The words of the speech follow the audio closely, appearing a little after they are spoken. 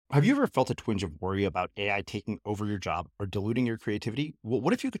Have you ever felt a twinge of worry about AI taking over your job or diluting your creativity? Well,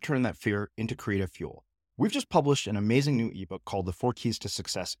 what if you could turn that fear into creative fuel? We've just published an amazing new ebook called The 4 Keys to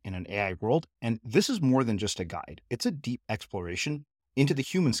Success in an AI World, and this is more than just a guide. It's a deep exploration into the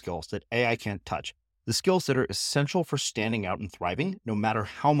human skills that AI can't touch, the skills that are essential for standing out and thriving, no matter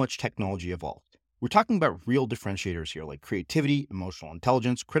how much technology evolves. We're talking about real differentiators here, like creativity, emotional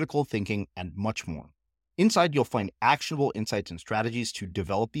intelligence, critical thinking, and much more. Inside, you'll find actionable insights and strategies to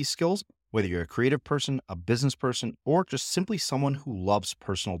develop these skills, whether you're a creative person, a business person, or just simply someone who loves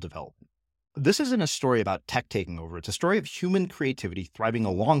personal development. This isn't a story about tech taking over. It's a story of human creativity thriving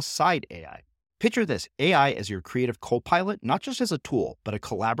alongside AI. Picture this, AI as your creative co-pilot, not just as a tool, but a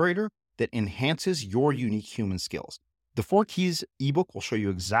collaborator that enhances your unique human skills. The 4 Keys ebook will show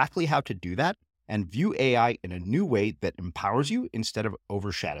you exactly how to do that and view AI in a new way that empowers you instead of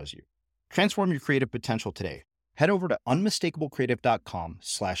overshadows you. Transform your creative potential today. Head over to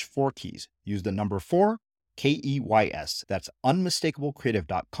unmistakablecreative.com/4keys. Use the number 4, KEYS. That's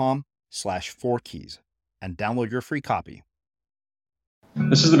unmistakablecreative.com/4keys and download your free copy.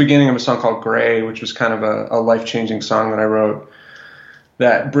 This is the beginning of a song called Gray, which was kind of a life-changing song that I wrote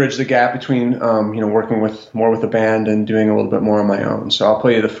that bridged the gap between, working more with a band and doing a little bit more on my own. So I'll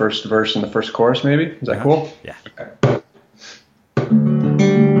play you the first verse and the first chorus, maybe. Is that cool? Yeah. Okay.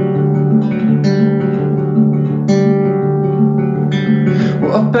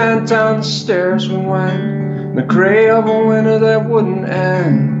 Up and down the stairs we went, in the gray of a winter that wouldn't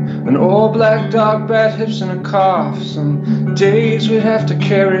end. An old black dog, bad hips and a cough. Some days we'd have to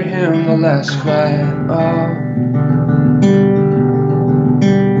carry him the last flight off.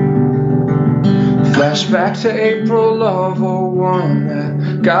 Flashback to April of 01.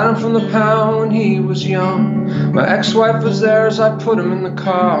 I got him from the pound when he was young. My ex-wife was there as I put him in the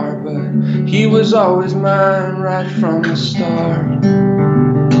car, but he was always mine right from the start.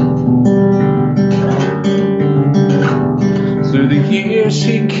 Through the years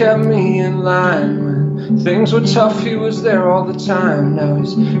he kept me in line. When things were tough he was there all the time. Now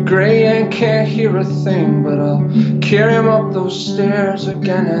he's gray and can't hear a thing, but I'll carry him up those stairs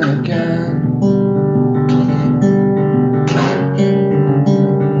again and again.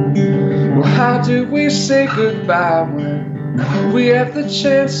 Well, how do we say goodbye when we have the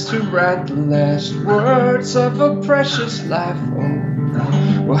chance to write the last words of a precious life?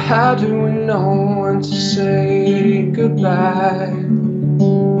 Oh, well, how do we know when to say goodbye?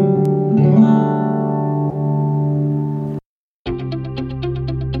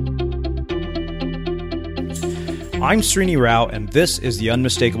 I'm Srini Rao, and this is the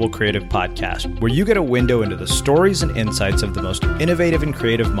Unmistakable Creative Podcast, where you get a window into the stories and insights of the most innovative and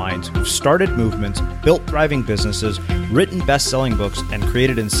creative minds who've started movements, built thriving businesses, written best-selling books, and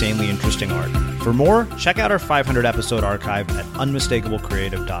created insanely interesting art. For more, check out our 500-episode archive at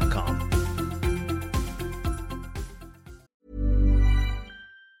unmistakablecreative.com.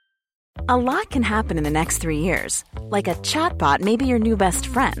 A lot can happen in the next 3 years. Like a chatbot may be your new best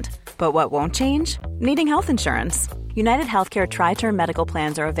friend. But what won't change? Needing health insurance. United Healthcare Tri-Term Medical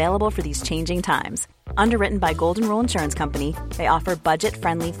Plans are available for these changing times. Underwritten by Golden Rule Insurance Company, they offer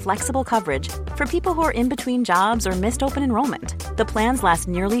budget-friendly, flexible coverage for people who are in between jobs or missed open enrollment. The plans last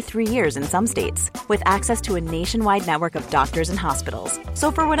nearly 3 years in some states, with access to a nationwide network of doctors and hospitals.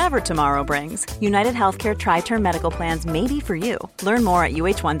 So for whatever tomorrow brings, United Healthcare Tri-Term Medical Plans may be for you. Learn more at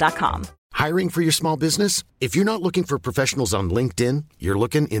uh1.com. Hiring for your small business? If you're not looking for professionals on LinkedIn, you're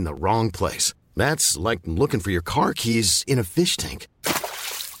looking in the wrong place. That's like looking for your car keys in a fish tank.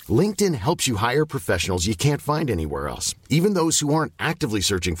 LinkedIn helps you hire professionals you can't find anywhere else, even those who aren't actively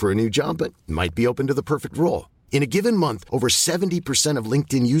searching for a new job but might be open to the perfect role. In a given month, over 70% of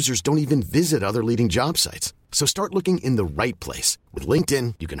LinkedIn users don't even visit other leading job sites. So start looking in the right place. With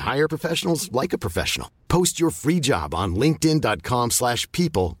LinkedIn, you can hire professionals like a professional. Post your free job on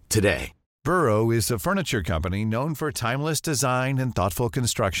linkedin.com/people today. Burrow is a furniture company known for timeless design and thoughtful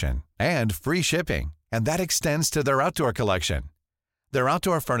construction, and free shipping, and that extends to their outdoor collection. Their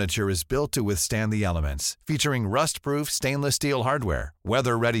outdoor furniture is built to withstand the elements, featuring rust-proof stainless steel hardware,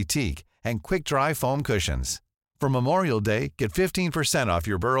 weather-ready teak, and quick-dry foam cushions. For Memorial Day, get 15% off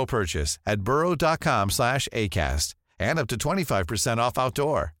your Burrow purchase at burrow.com/acast, and up to 25% off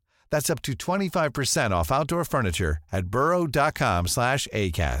outdoor. That's up to 25% off outdoor furniture at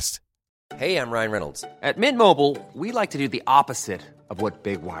burrow.com/acast. Hey, I'm Ryan Reynolds. At Mint Mobile, we like to do the opposite of what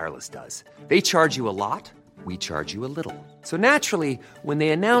Big Wireless does. They charge you a lot, we charge you a little. So naturally, when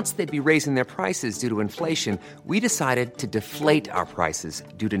they announced they'd be raising their prices due to inflation, we decided to deflate our prices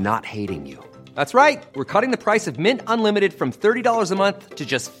due to not hating you. That's right. We're cutting the price of Mint Unlimited from $30 a month to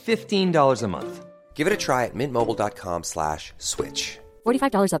just $15 a month. Give it a try at mintmobile.com/switch.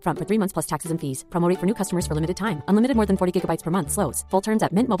 $45 upfront for 3 months plus taxes and fees. Promo rate for new customers for limited time. Unlimited more than 40 gigabytes per month slows. Full terms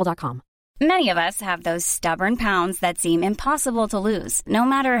at mintmobile.com. Many of us have those stubborn pounds that seem impossible to lose, no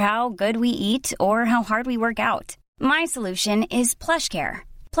matter how good we eat or how hard we work out. My solution is PlushCare.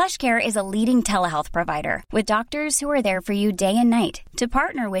 PlushCare is a leading telehealth provider with doctors who are there for you day and night to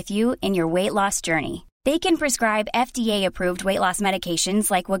partner with you in your weight loss journey. They can prescribe FDA-approved weight loss medications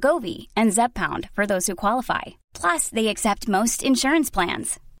like Wegovy and Zepbound for those who qualify. Plus, they accept most insurance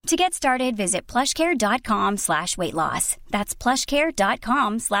plans. To get started, visit plushcare.com/weightloss. That's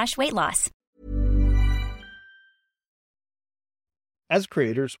plushcare.com/weightloss. As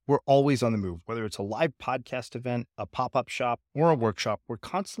creators, we're always on the move. Whether it's a live podcast event, a pop-up shop, or a workshop, we're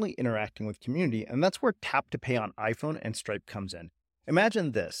constantly interacting with community, and that's where Tap to Pay on iPhone and Stripe comes in.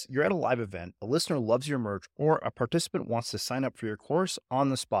 Imagine this. You're at a live event, a listener loves your merch, or a participant wants to sign up for your course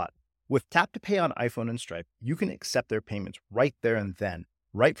on the spot. With Tap to Pay on iPhone and Stripe, you can accept their payments right there and then,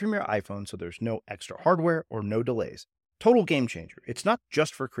 right from your iPhone, so there's no extra hardware or no delays. Total game changer. It's not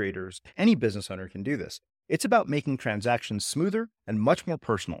just for creators. Any business owner can do this. It's about making transactions smoother and much more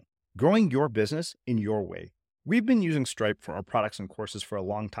personal, growing your business in your way. We've been using Stripe for our products and courses for a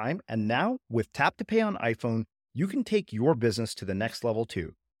long time, and now with Tap to Pay on iPhone, you can take your business to the next level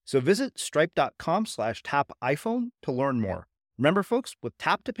too. So visit stripe.com/tapiphone to learn more. Remember, folks, with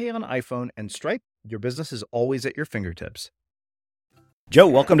Tap to Pay on iPhone and Stripe, your business is always at your fingertips. Joe,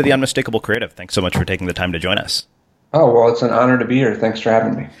 welcome to The Unmistakable Creative. Thanks so much for taking the time to join us. Oh, well, it's an honor to be here. Thanks for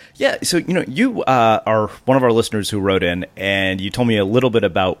having me. Yeah, so, you are one of our listeners who wrote in, and you told me a little bit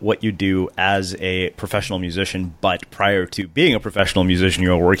about what you do as a professional musician, but prior to being a professional musician, you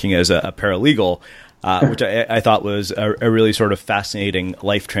were working as a paralegal. Which I thought was a really sort of fascinating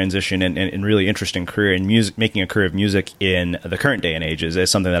life transition and really interesting career in music. Making a career of music in the current day and age is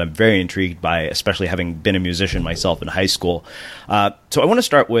something that I'm very intrigued by, especially having been a musician myself in high school. So I want to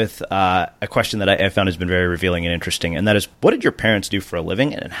start with a question that I found has been very revealing and interesting, and that is, what did your parents do for a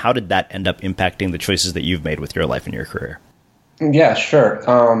living, and how did that end up impacting the choices that you've made with your life and your career? Yeah, sure.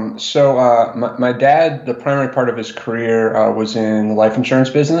 My dad, the primary part of his career was in the life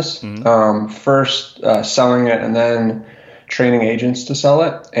insurance business, first selling it and then training agents to sell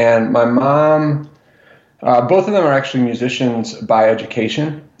it. And my mom, both of them are actually musicians by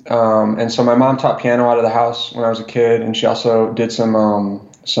education. And so my mom taught piano out of the house when I was a kid, and she also did some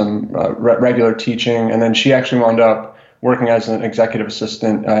regular teaching. And then she actually wound up working as an executive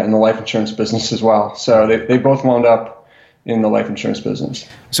assistant in the life insurance business as well. So they both wound up in the life insurance business.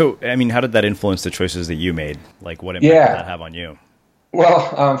 So, I mean, how did that influence the choices that you made? Like, what impact did that have on you?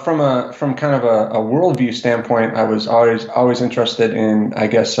 Well, from kind of a worldview standpoint, I was always interested in, I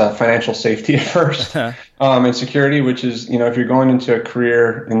guess, financial safety at first, and security, which is, if you're going into a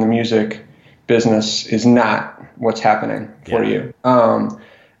career in the music business, is not what's happening for you.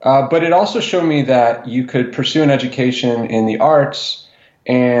 But it also showed me that you could pursue an education in the arts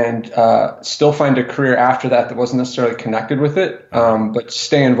and still find a career after that wasn't necessarily connected with it, but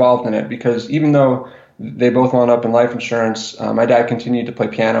stay involved in it. Because even though they both wound up in life insurance, my dad continued to play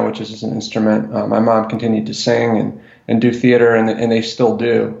piano, which is an instrument. My mom continued to sing and do theater, and they still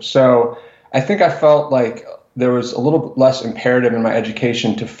do. So I think I felt like there was a little less imperative in my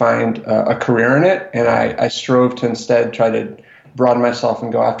education to find a career in it, and I strove to instead try to broaden myself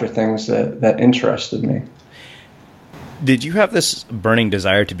and go after things that interested me. Did you have this burning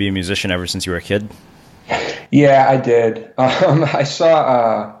desire to be a musician ever since you were a kid? Yeah, I did. I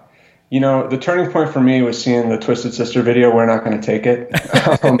saw, the turning point for me was seeing the Twisted Sister video, We're Not Gonna Take It.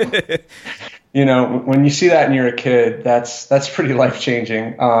 When you see that and you're a kid, that's pretty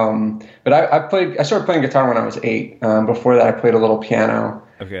life-changing. But I started playing guitar when I was 8. Before that, I played a little piano.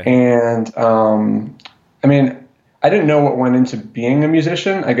 Okay. And, I didn't know what went into being a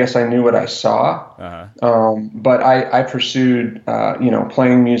musician. I guess I knew what I saw. But I pursued,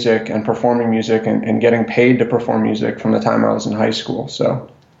 playing music and performing music and getting paid to perform music from the time I was in high school. So,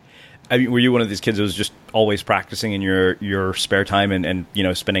 were you one of these kids who was just always practicing in your spare time and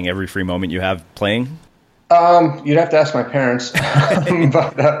spending every free moment you have playing? You'd have to ask my parents,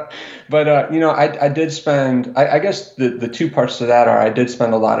 but I did spend. I guess the two parts to that are I did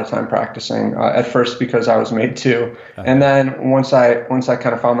spend a lot of time practicing. At first because I was made to, and then once I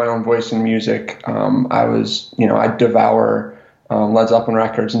kind of found my own voice in music, I'd devour Led Zeppelin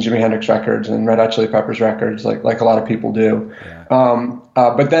records and Jimi Hendrix records and Red Hot Chili Peppers records, like a lot of people do. Yeah.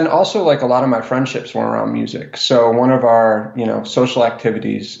 But then also, like, a lot of my friendships were around music. So one of our social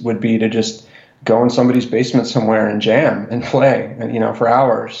activities would be to just go in somebody's basement somewhere and jam and play, and for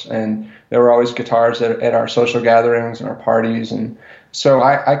hours. And there were always guitars at our social gatherings and our parties, and So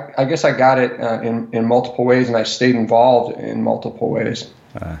I guess I got it in multiple ways, and I stayed involved in multiple ways.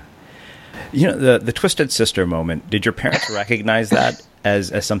 The Twisted Sister moment, did your parents recognize that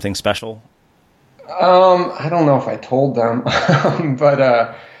as something special? I don't know if I told them, but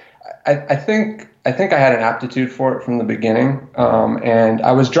I think I had an aptitude for it from the beginning, and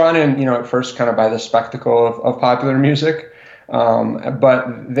I was drawn in, at first kind of by the spectacle of popular music, but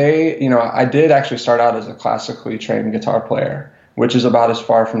I did actually start out as a classically trained guitar player, which is about as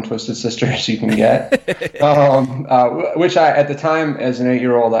far from Twisted Sister as you can get, which I, at the time, as an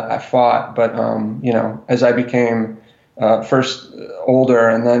 8-year-old, I fought, but as I became first older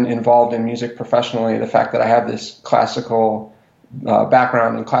and then involved in music professionally, the fact that I have this classical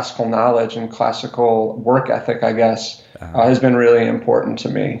background and classical knowledge and classical work ethic, I guess, has been really important to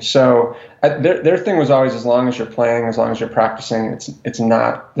me. So their thing was always, as long as you're playing, as long as you're practicing, it's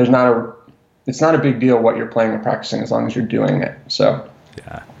not a big deal what you're playing or practicing as long as you're doing it. So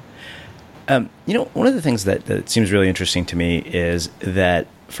yeah. One of the things that seems really interesting to me is that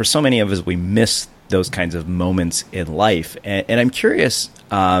for so many of us, we miss those kinds of moments in life. And I'm curious,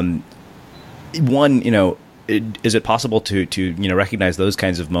 is it possible to recognize those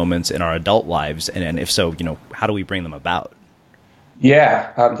kinds of moments in our adult lives? And if so, how do we bring them about?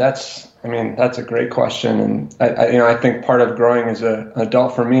 Yeah, that's a great question. And I think part of growing as an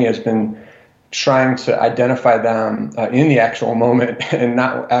adult for me has been trying to identify them in the actual moment and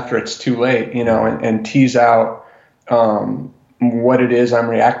not after it's too late, and tease out what it is I'm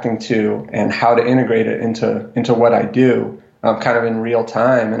reacting to and how to integrate it into what I do, kind of in real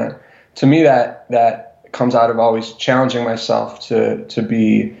time. And to me, that comes out of always challenging myself to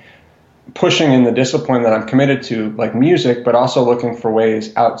be pushing in the discipline that I'm committed to, like music, but also looking for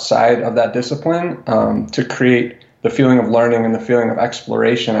ways outside of that discipline to create the feeling of learning and the feeling of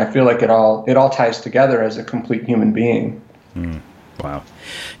exploration. I feel like it all ties together as a complete human being. Wow.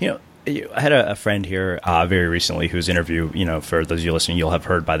 I had a friend here very recently whose interview, for those of you listening, you'll have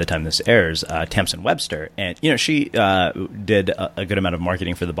heard by the time this airs, Tamsin Webster. And, she did a good amount of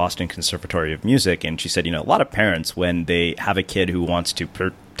marketing for the Boston Conservatory of Music. And she said, a lot of parents, when they have a kid who wants to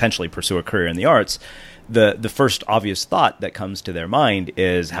potentially pursue a career in the arts, the first obvious thought that comes to their mind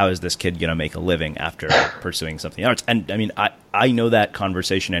is, how is this kid going to make a living after pursuing something else? And I know that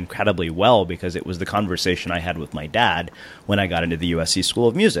conversation incredibly well because it was the conversation I had with my dad when I got into the USC School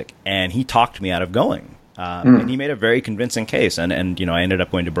of Music, and he talked me out of going. And he made a very convincing case. And I ended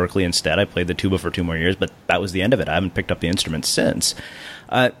up going to Berkeley instead. I played the tuba for 2 more years, but that was the end of it. I haven't picked up the instrument since.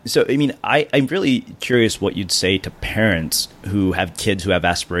 I'm really curious what you'd say to parents who have kids who have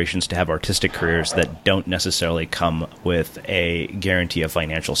aspirations to have artistic careers that don't necessarily come with a guarantee of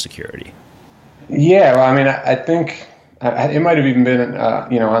financial security. Yeah, well, I think it might have even been,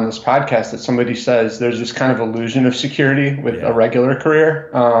 on this podcast that somebody says there's this kind of illusion of security with a regular career,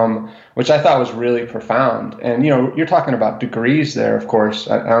 which I thought was really profound. And, you're talking about degrees there, of course.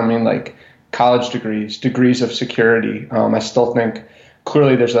 I don't mean like college degrees of security. I still think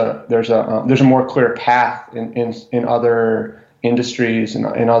clearly there's a more clear path in other industries and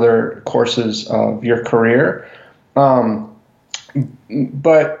in other courses of your career.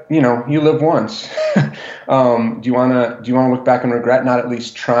 But you live once. Do you want to look back and regret not at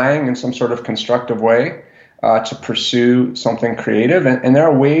least trying in some sort of constructive way to pursue something creative? And there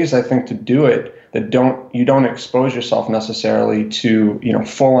are ways, I think, to do it that you don't expose yourself necessarily to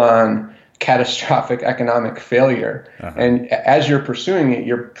full on catastrophic economic failure. And as you're pursuing it,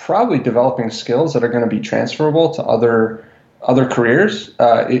 you're probably developing skills that are going to be transferable to other careers.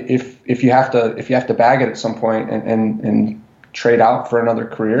 If you have to bag it at some point and trade out for another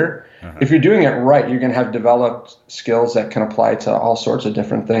career, if you're doing it right, you're going to have developed skills that can apply to all sorts of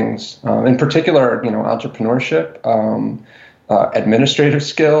different things. In particular, entrepreneurship, administrative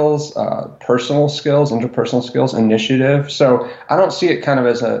skills, personal skills, interpersonal skills, initiative. So I don't see it kind of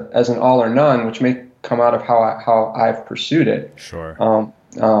as an all or none, which may come out of how I've pursued it. Sure.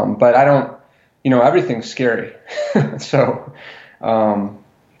 But I don't, everything's scary. So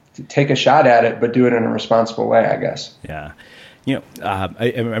take a shot at it, but do it in a responsible way, I guess. Yeah.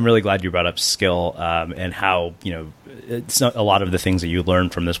 I'm really glad you brought up skill and how, it's not a lot of the things that you learn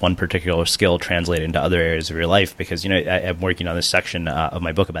from this one particular skill translate into other areas of your life, because, I'm working on this section of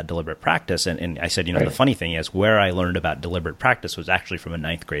my book about deliberate practice. And I said, Right. The funny thing is where I learned about deliberate practice was actually from a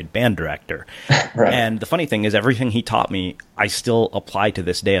 9th grade band director. Right. And the funny thing is everything he taught me, I still apply to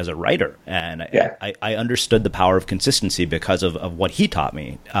this day as a writer. And I understood the power of consistency because of what he taught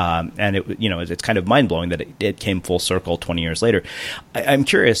me. And it's kind of mind blowing that it came full circle 20 years later. later. I'm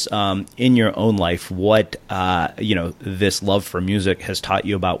curious, in your own life, what, this love for music has taught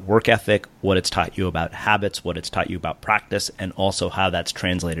you about work ethic, what it's taught you about habits, what it's taught you about practice, and also how that's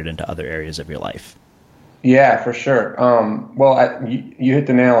translated into other areas of your life. Yeah, for sure. You hit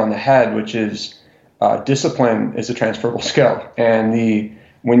the nail on the head, which is discipline is a transferable skill. And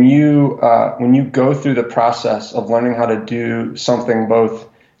when you go through the process of learning how to do something both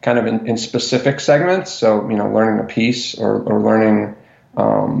kind of in specific segments, so learning a piece or learning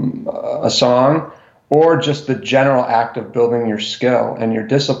a song, or just the general act of building your skill and your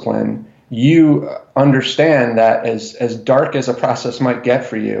discipline, you understand that as dark as a process might get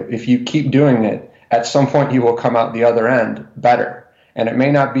for you, if you keep doing it, at some point you will come out the other end better. And it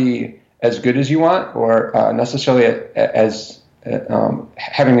may not be as good as you want, or necessarily as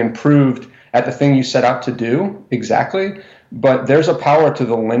having improved at the thing you set out to do exactly, but there's a power to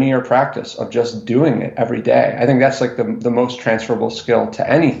the linear practice of just doing it every day. I think that's like the most transferable skill to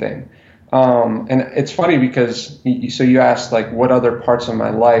anything. And it's funny because, so you asked like what other parts of my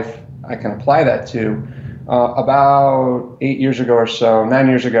life I can apply that to. About 9 years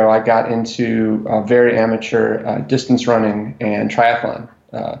ago, I got into very amateur distance running and triathlon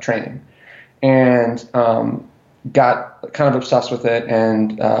training, and got kind of obsessed with it.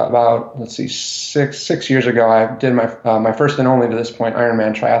 And about, 6 years ago, I did my first and only to this point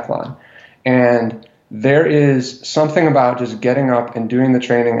Ironman triathlon. And there is something about just getting up and doing the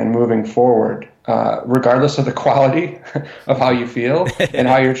training and moving forward, regardless of the quality of how you feel and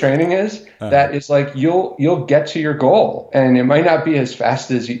how your training is, that is like you'll get to your goal. And it might not be as fast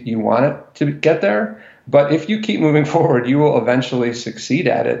as you want it to get there, but if you keep moving forward, you will eventually succeed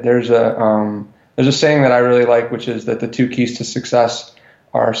at it. There's a saying that I really like, which is that the two keys to success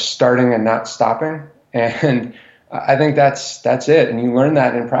are starting and not stopping. And I think that's it. And you learn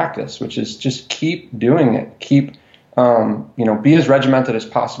that in practice, which is just keep doing it. Keep, be as regimented as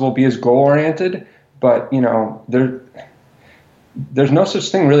possible, be as goal oriented, but there's no such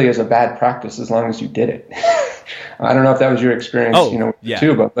thing really as a bad practice as long as you did it. I don't know if that was your experience,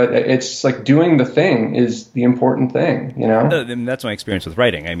 too, but it's like doing the thing is the important thing, And that's my experience with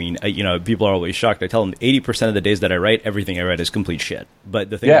writing. I mean, people are always shocked. I tell them 80% of the days that I write, everything I write is complete shit.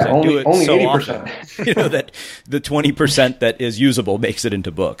 But the thing is, I do it so 80%. Often, that the 20% that is usable makes it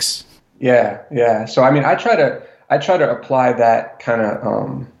into books. Yeah. So, I mean, I try to apply that kind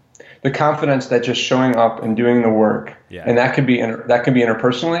of, the confidence that just showing up and doing the work, and that can be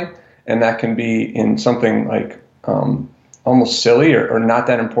interpersonally, and that can be in something like almost silly or not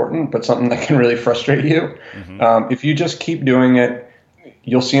that important, but something that can really frustrate you. Mm-hmm. If you just keep doing it,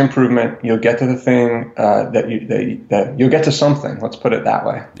 you'll see improvement. You'll get to the thing that you'll get to something. Let's put it that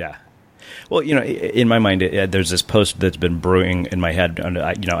way. Yeah. Well, in my mind, there's this post that's been brewing in my head,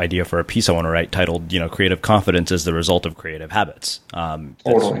 idea for a piece I want to write titled, creative confidence is the result of creative habits.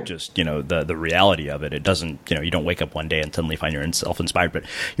 Totally. That's just, the reality of it. It doesn't, you don't wake up one day and suddenly find yourself inspired. But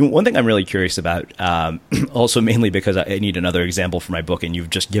one thing I'm really curious about, also mainly because I need another example for my book, and you've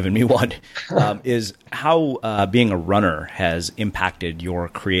just given me one, is how being a runner has impacted your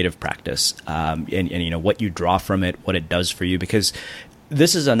creative practice, and what you draw from it, what it does for you, because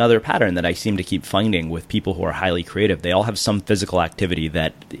this is another pattern that I seem to keep finding with people who are highly creative. They all have some physical activity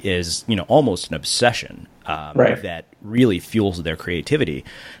that is, almost an obsession, right, that really fuels their creativity.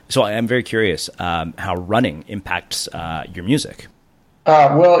 So I'm very curious how running impacts your music.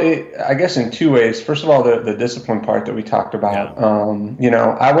 I guess in two ways. First of all, the discipline part that we talked about.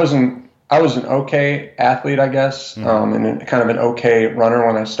 Yeah. I was an okay athlete, I guess, and kind of an okay runner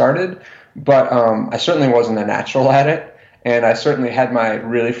when I started, but I certainly wasn't a natural at it. And I certainly had my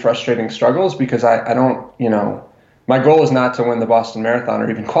really frustrating struggles because I don't, my goal is not to win the Boston Marathon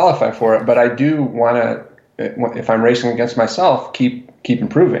or even qualify for it, but I do want to, if I'm racing against myself, keep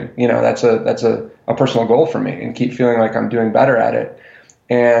improving. That's a personal goal for me, and keep feeling like I'm doing better at it.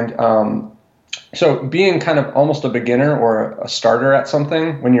 And so being kind of almost a beginner or a starter at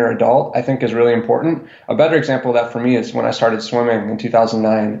something when you're an adult, I think is really important. A better example of that for me is when I started swimming in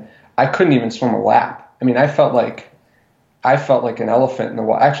 2009, I couldn't even swim a lap. I mean, I felt like an elephant in the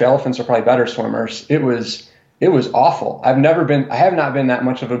water. Actually, elephants are probably better swimmers. It was awful. I have not been that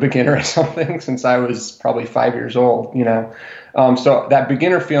much of a beginner at something since I was probably 5 years old, So that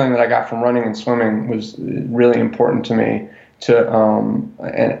beginner feeling that I got from running and swimming was really important to me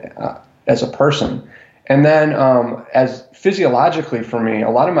as a person. And then as physiologically for me, a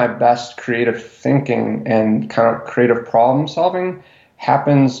lot of my best creative thinking and kind of creative problem solving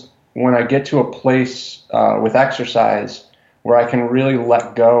happens when I get to a place with exercise where I can really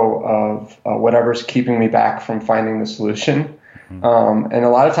let go of whatever's keeping me back from finding the solution. Mm-hmm. And a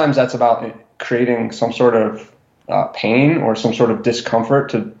lot of times that's about creating some sort of pain or some sort of discomfort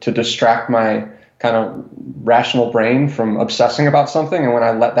to distract my kind of rational brain from obsessing about something. And when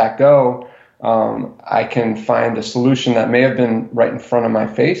I let that go, I can find a solution that may have been right in front of my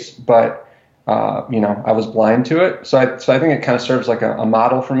face, but I was blind to it. So I think it kind of serves like a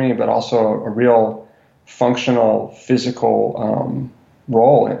model for me, but also a real functional, physical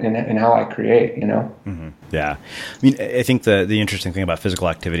role in how I create, Mm-hmm. Yeah. I mean, I think the interesting thing about physical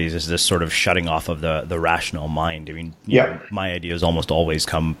activities is this sort of shutting off of the rational mind. I mean, my ideas almost always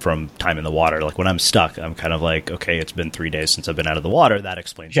come from time in the water. Like when I'm stuck, I'm kind of like, okay, it's been 3 days since I've been out of the water. That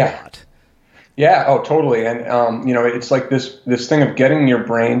explains a lot. Yeah. Oh, totally. And, it's like this thing of getting your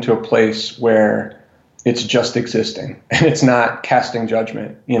brain to a place where it's just existing and it's not casting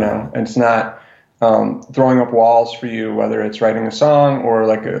judgment, and it's not throwing up walls for you, whether it's writing a song or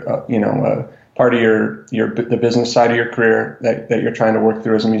like a part of the business side of your career that you're trying to work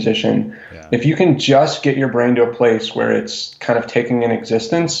through as a musician. Yeah. If you can just get your brain to a place where it's kind of taking in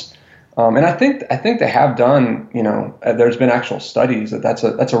existence, and I think they have done, there's been actual studies that's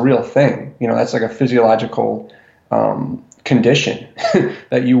a real thing. That's like a physiological condition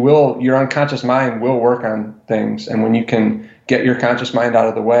that your unconscious mind will work on things, and when you can get your conscious mind out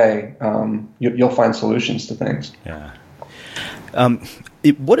of the way, you'll find solutions to things. Yeah.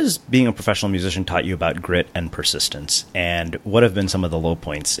 What has being a professional musician taught you about grit and persistence? And what have been some of the low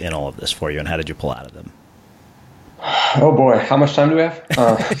points in all of this for you, and how did you pull out of them? Oh boy, how much time do we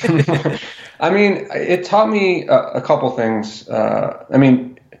have? I mean, it taught me a couple things.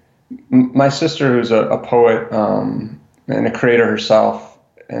 My sister, who's a poet and a creator herself,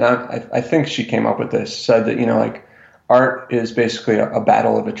 and I think she came up with this, said that, art is basically a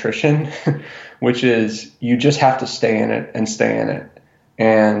battle of attrition, which is you just have to stay in it and stay in it.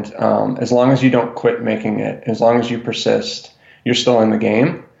 And as long as you don't quit making it, as long as you persist, you're still in the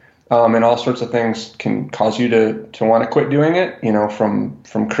game. And all sorts of things can cause you to want to quit doing it,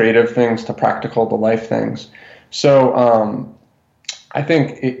 from creative things to practical to life things. So I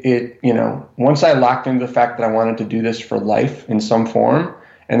think it once I locked into the fact that I wanted to do this for life in some form,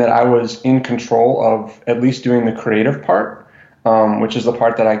 and that I was in control of at least doing the creative part, which is the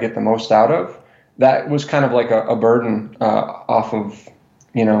part that I get the most out of, that was kind of like a burden off of,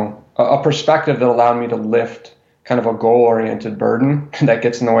 a perspective that allowed me to lift kind of a goal-oriented burden that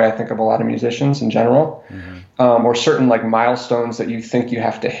gets in the way, I think, of a lot of musicians in general, or certain like milestones that you think you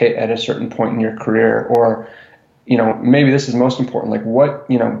have to hit at a certain point in your career, or, maybe this is most important, like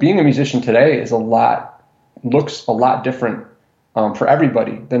being a musician today looks a lot different for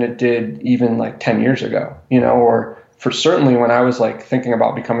everybody than it did even like 10 years ago, or for certainly when I was like thinking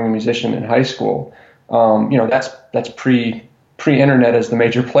about becoming a musician in high school, that's pre-internet as the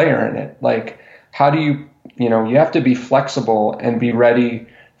major player in it. Like, how do you have to be flexible and be ready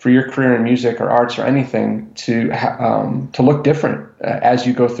for your career in music or arts or anything to look different as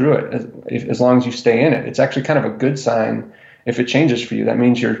you go through it, as long as you stay in it. It's actually kind of a good sign if it changes for you. That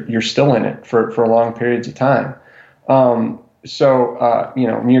means you're still in it for long periods of time. So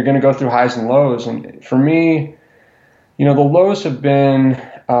you're going to go through highs and lows. And for me, the lows have been,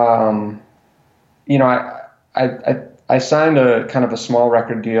 I signed a kind of a small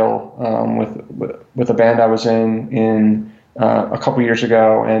record deal with a band I was in a couple years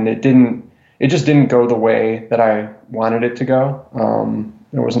ago, and it just didn't go the way that I wanted it to go.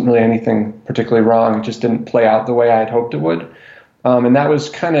 There wasn't really anything particularly wrong. It just didn't play out the way I had hoped it would. And that was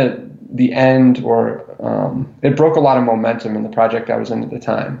kind of the end, or it broke a lot of momentum in the project I was in at the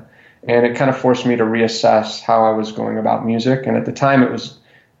time. And it kind of forced me to reassess how I was going about music. And at the time it was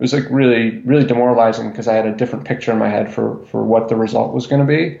like really, really demoralizing because I had a different picture in my head for what the result was going to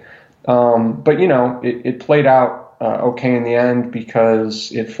be. But it played out okay in the end,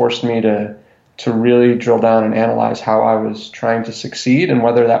 because it forced me to really drill down and analyze how I was trying to succeed and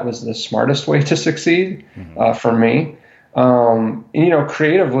whether that was the smartest way to succeed for me.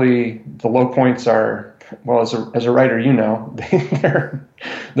 Creatively, the low points are, well, as a writer, they're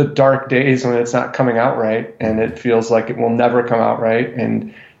the dark days when it's not coming out right, and it feels like it will never come out right,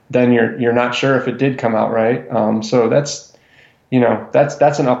 and then you're not sure if it did come out right. So that's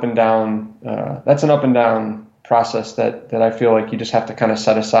an up and down process that I feel like you just have to kind of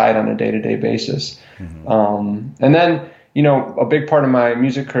set aside on a day-to-day basis. And then, a big part of my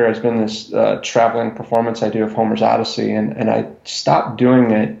music career has been this traveling performance I do of Homer's Odyssey, and I stopped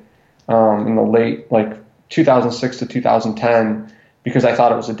doing it in the late 2006 to 2010 because I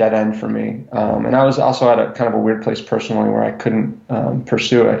thought it was a dead end for me. And I was also at a kind of a weird place personally where I couldn't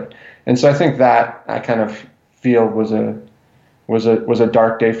pursue it. And so I think that I kind of feel was a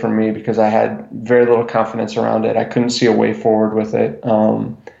dark day for me because I had very little confidence around it. I couldn't see a way forward with it.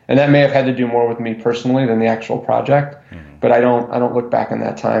 And And that may have had to do more with me personally than the actual project. But I don't look back on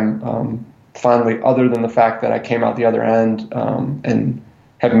that time fondly, other than the fact that I came out the other end and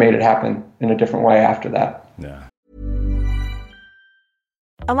have made it happen in a different way after that. Yeah.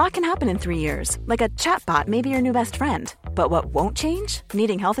 A lot can happen in 3 years, like a chatbot may be your new best friend. But what won't change?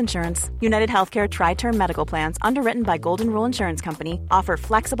 Needing health insurance. United Healthcare Tri-Term Medical Plans, underwritten by Golden Rule Insurance Company, offer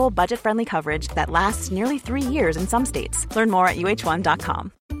flexible, budget-friendly coverage that lasts nearly 3 years in some states. Learn more at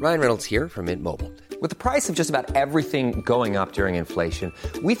uh1.com. Ryan Reynolds here from Mint Mobile. With the price of just about everything going up during inflation,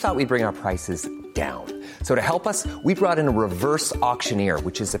 we thought we'd bring our prices down. So to help us, we brought in a reverse auctioneer,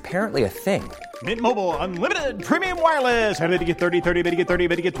 which is apparently a thing. Mint Mobile Unlimited Premium Wireless. How to get 30, 30, bit to get 30,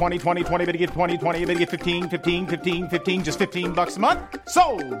 bit to get 20, 20, 20, bit to get 20, 20, bit to get 15, 15, 15, 15, just $15 a month?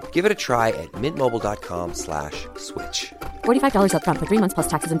 Sold! Give it a try at mintmobile.com/switch. $45 up front for 3 months plus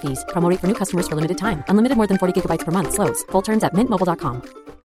taxes and fees. Promo rate for new customers for limited time. Unlimited more than 40 gigabytes per month. Slows full terms at mintmobile.com.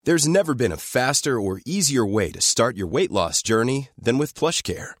 There's never been a faster or easier way to start your weight loss journey than with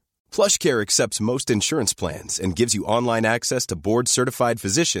PlushCare. PlushCare accepts most insurance plans and gives you online access to board-certified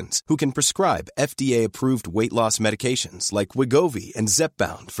physicians who can prescribe FDA-approved weight loss medications like Wegovy and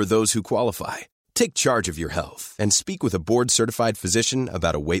Zepbound for those who qualify. Take charge of your health and speak with a board-certified physician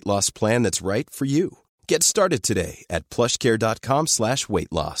about a weight loss plan that's right for you. Get started today at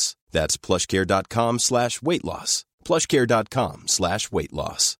plushcare.com/weight loss. That's plushcare.com/weight loss. plushcare.com/weight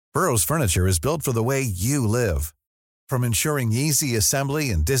loss. Burrow's furniture is built for the way you live. From ensuring easy assembly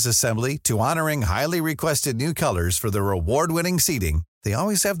and disassembly to honoring highly requested new colors for their award-winning seating, they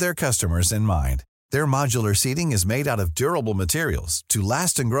always have their customers in mind. Their modular seating is made out of durable materials to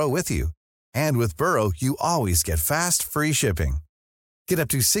last and grow with you. And with Burrow, you always get fast, free shipping. Get up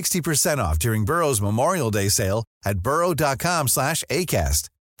to 60% off during Burrow's Memorial Day sale at burrow.com/ACAST.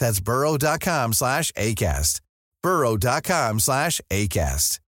 That's burrow.com/ACAST.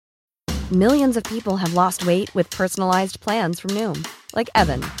 burrow.com/ACAST. Millions of people have lost weight with personalized plans from Noom. Like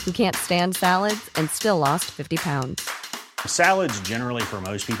Evan, who can't stand salads and still lost 50 pounds. Salads generally for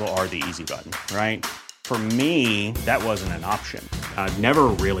most people are the easy button, right? For me, that wasn't an option. I never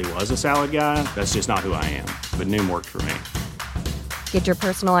really was a salad guy. That's just not who I am. But Noom worked for me. Get your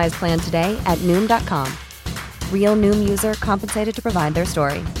personalized plan today at Noom.com. Real Noom user compensated to provide their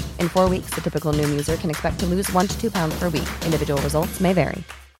story. In 4 weeks, the typical Noom user can expect to lose 1 to 2 pounds per week. Individual results may vary.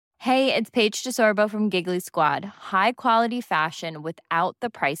 Hey, it's Paige DeSorbo from Giggly Squad. High quality fashion without the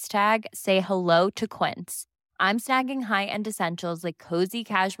price tag. Say hello to Quince. I'm snagging high-end essentials like cozy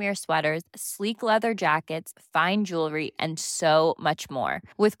cashmere sweaters, sleek leather jackets, fine jewelry, and so much more.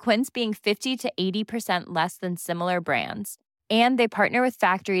 With Quince being 50 to 80% less than similar brands. And they partner with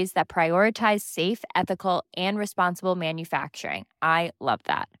factories that prioritize safe, ethical, and responsible manufacturing. I love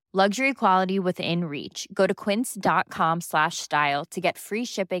that. Luxury quality within reach. Go to quince.com/style to get free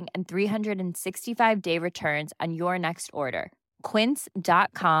shipping and 365-day returns on your next order.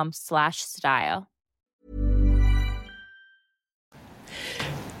 Quince.com/style.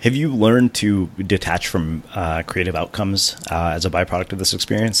 Have you learned to detach from creative outcomes as a byproduct of this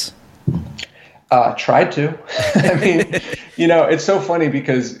experience? Tried to. I mean, it's so funny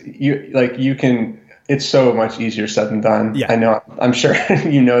because you can. It's so much easier said than done. Yeah. I know. I'm sure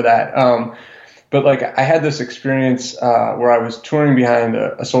you know that. But I had this experience where I was touring behind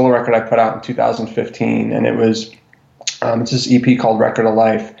a solo record I put out in 2015, and it was it's this EP called Record of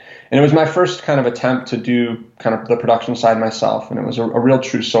Life, and it was my first kind of attempt to do kind of the production side myself, and it was a real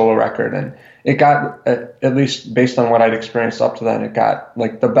true solo record, and it got at least based on what I'd experienced up to then, it got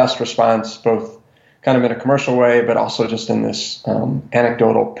the best response, both kind of in a commercial way, but also just in this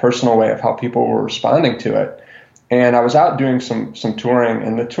anecdotal, personal way of how people were responding to it. And I was out doing some touring,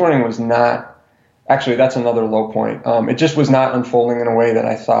 and the touring was not, actually that's another low point. It just was not unfolding in a way that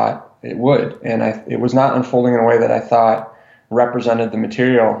I thought it would. And it was not unfolding in a way that I thought represented the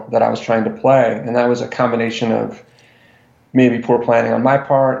material that I was trying to play. And that was a combination of maybe poor planning on my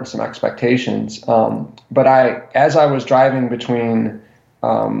part and some expectations. But as I was driving between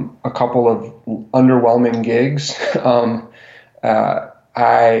a couple of underwhelming gigs,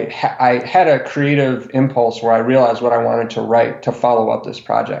 I had a creative impulse where I realized what I wanted to write to follow up this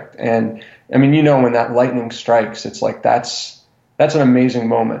project. And I mean, when that lightning strikes, it's that's an amazing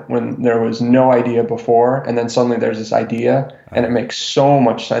moment when there was no idea before, and then suddenly there's this idea, and it makes so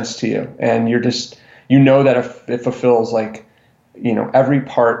much sense to you, and you're just that it fulfills every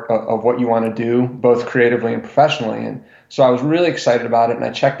part of what you want to do, both creatively and professionally. And so I was really excited about it, and I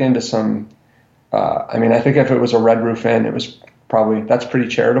checked into some, I think if it was a Red Roof Inn, it was that's pretty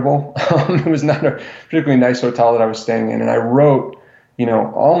charitable. It was not a particularly nice hotel that I was staying in, and I wrote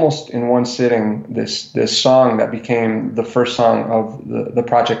almost in one sitting, this song that became the first song of the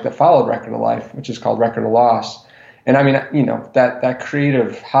project that followed Record of Life, which is called Record of Loss. And I mean, that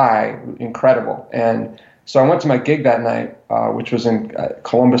creative high, incredible. And so I went to my gig that night, which was in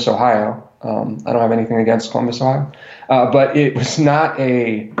Columbus, Ohio. I don't have anything against Columbus, Ohio, but it was not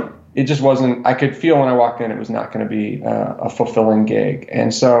it just wasn't, I could feel when I walked in, it was not going to be a fulfilling gig.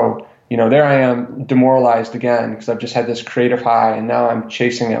 And so, there I am, demoralized again, because I've just had this creative high, and now I'm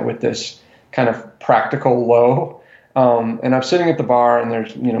chasing it with this kind of practical low. And I'm sitting at the bar, and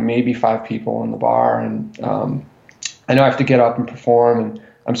there's, maybe 5 people in the bar, and I know I have to get up and perform, and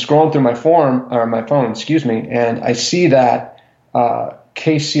I'm scrolling through my phone, and I see that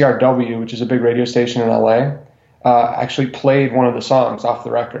KCRW, which is a big radio station in LA, actually played one of the songs off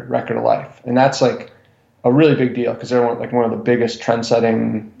the Record of Life. And that's like a really big deal, because they're one of the biggest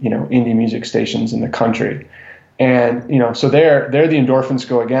trend-setting, indie music stations in the country. And, so there the endorphins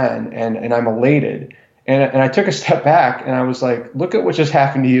go again, and I'm elated. And I took a step back, and I was like, look at what just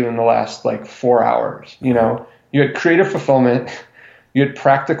happened to you in the last 4 hours. You had creative fulfillment, you had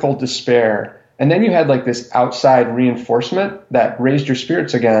practical despair, and then you had this outside reinforcement that raised your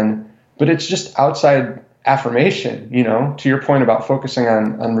spirits again, but it's just outside affirmation, to your point about focusing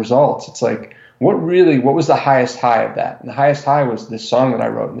on results. It's like, what was the highest high of that? And the highest high was this song that I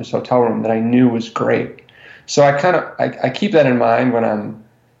wrote in this hotel room that I knew was great. So I keep that in mind when I'm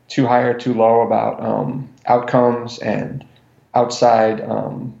too high or too low about outcomes and outside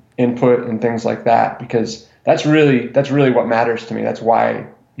input and things like that, because that's really what matters to me. That's why,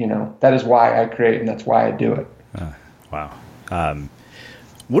 that is why I create, and that's why I do it. Wow.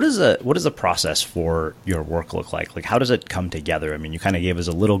 What is a process for your work look like? How does it come together? I mean, you kind of gave us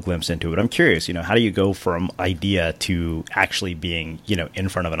a little glimpse into it. I'm curious, how do you go from idea to actually being, in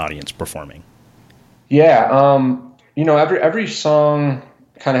front of an audience performing? Yeah. Every song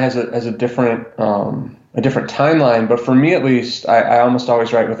kind of has a different timeline, but for me, at least, I almost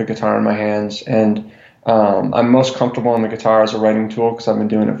always write with a guitar in my hands, and I'm most comfortable on the guitar as a writing tool because I've been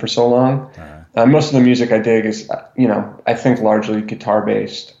doing it for so long. Most of the music I dig is, I think largely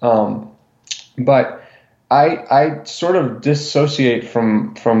guitar-based. But I sort of dissociate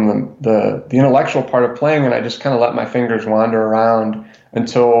from the intellectual part of playing, and I just kind of let my fingers wander around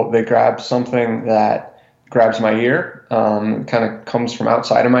until they grab something that grabs my ear, kind of comes from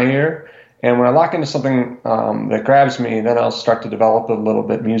outside of my ear. And when I lock into something that grabs me, then I'll start to develop it a little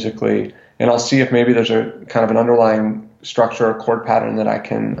bit musically, and I'll see if maybe there's a kind of an underlying structure or chord pattern that I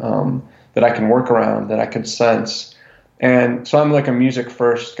can work around, that I can sense. And so I'm like a music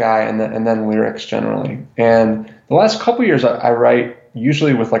first guy, and then lyrics generally. And the last couple of years I write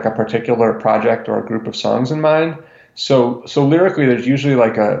usually with a particular project or a group of songs in mind. So lyrically there's usually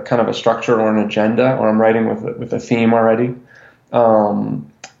a kind of a structure or an agenda, or I'm writing with a theme already.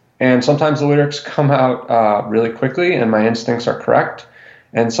 And sometimes the lyrics come out really quickly and my instincts are correct.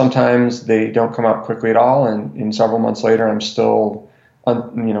 And sometimes they don't come out quickly at all. And several months later, I'm still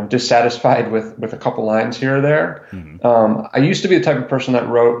dissatisfied with a couple lines here or there. Mm-hmm. I used to be the type of person that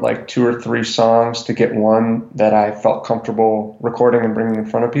wrote 2 or 3 songs to get one that I felt comfortable recording and bringing in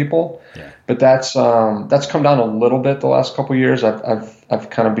front of people. Yeah. But that's come down a little bit the last couple of years. I've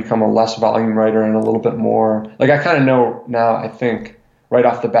kind of become a less volume writer and a little bit more I kind of know now, I think, right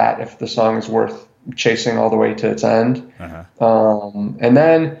off the bat if the song is worth chasing all the way to its end. Uh-huh. And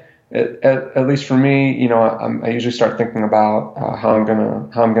then at least for me, I usually start thinking about how I'm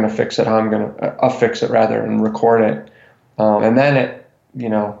gonna fix it, how I'm gonna affix it rather, and record it. And then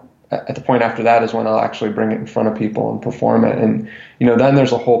at the point after that is when I'll actually bring it in front of people and perform it. And then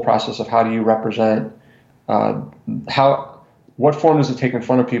there's a whole process of how do you represent what form does it take in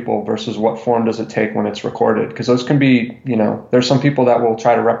front of people versus what form does it take when it's recorded? Because those can be, there's some people that will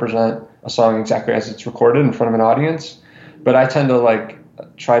try to represent a song exactly as it's recorded in front of an audience, but I tend to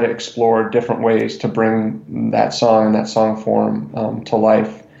try to explore different ways to bring that song and that song form to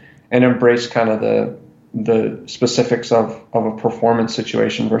life, and embrace kind of the specifics of a performance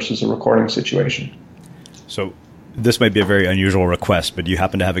situation versus a recording situation. So this might be a very unusual request, but do you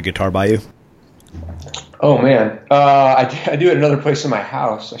happen to have a guitar by you? Oh man, I do at another place in my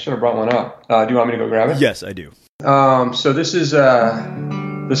house. I should have brought one up. Do you want me to go grab it? Yes, I do. So this is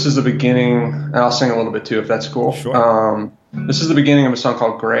the beginning, and I'll sing a little bit too, if that's cool. Sure. This is the beginning of a song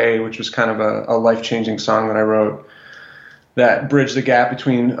called Gray, which was kind of a life-changing song that I wrote that bridged the gap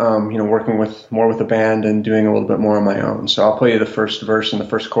between, working more with a band and doing a little bit more on my own. So I'll play you the first verse and the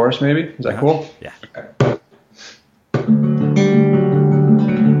first chorus, maybe. Is that cool? Yeah. Okay.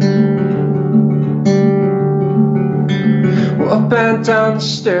 Well, up and down the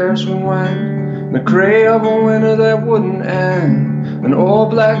stairs we went, in the gray of a winter that wouldn't end. An old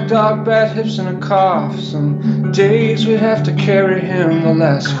black dog, bad hips and a cough. Some days we have to carry him the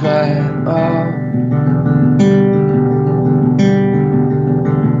last flight off.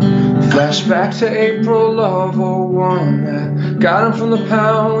 Flashback to April of '01. I got him from the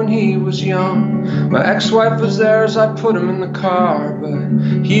pound when he was young. My ex-wife was there as I put him in the car,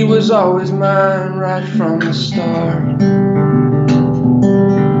 but he was always mine right from the start.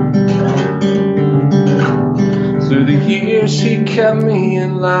 Through the years he kept me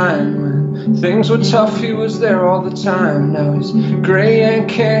in line. When things were tough he was there all the time. Now he's gray and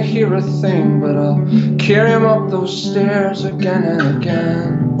can't hear a thing, but I'll carry him up those stairs again and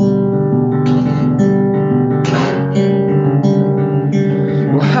again.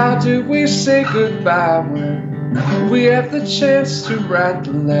 How do we say goodbye when we have the chance to write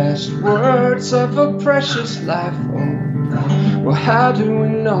the last words of a precious life? Oh, well, how do we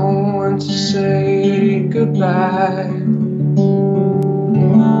know when to say goodbye?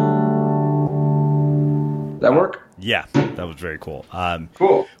 That work? Yeah, that was very cool.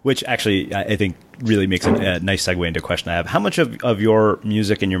 Cool. Which actually, I think, really makes a nice segue into a question I have. How much of your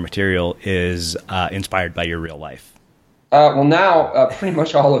music and your material is inspired by your real life? Well, now pretty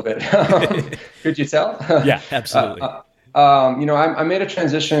much all of it. Could you tell? Yeah, absolutely. I made a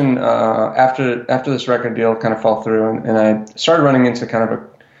transition after this record deal kind of fell through, and I started running into kind of a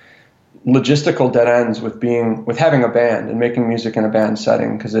logistical dead ends with having a band and making music in a band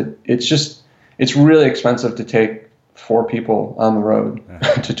setting, because it's really expensive to take 4 people on the road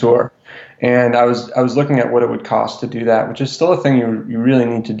to tour. And I was looking at what it would cost to do that, which is still a thing you really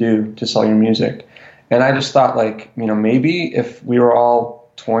need to do to sell your music. And I just thought, maybe if we were all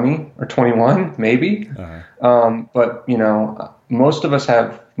 20 or 21, maybe. But, most of us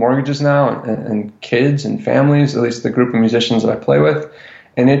have mortgages now and kids and families, at least the group of musicians that I play with.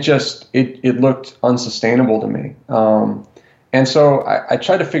 And it looked unsustainable to me. And so I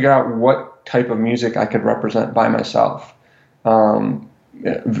tried to figure out what type of music I could represent by myself,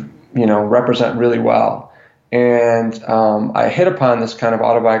 represent really well. And I hit upon this kind of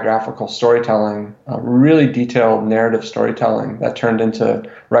autobiographical storytelling, really detailed narrative storytelling that turned into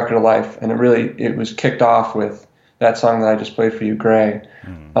Record of Life. And it was kicked off with that song that I just played for you, Gray.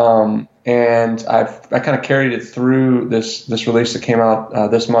 And I kind of carried it through this release that came out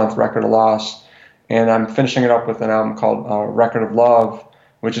this month, Record of Loss. And I'm finishing it up with an album called Record of Love,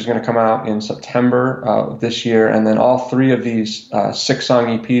 which is going to come out in September of this year. And then all 3 of these 6-song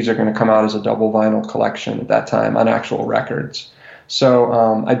EPs are going to come out as a double vinyl collection at that time on actual records. So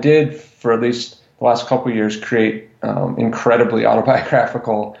I did, for at least the last couple of years, create incredibly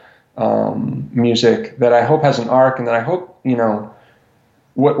autobiographical music that I hope has an arc, and that I hope,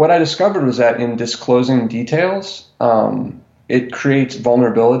 what I discovered was that in disclosing details, it creates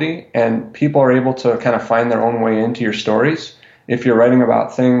vulnerability, and people are able to kind of find their own way into your stories. If you're writing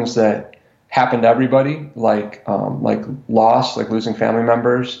about things that happen to everybody, like loss, like losing family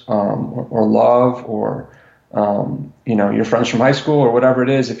members, or love, or your friends from high school, or whatever it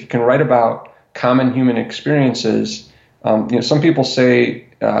is, if you can write about common human experiences, some people say,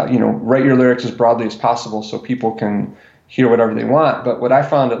 write your lyrics as broadly as possible so people can hear whatever they want. But what I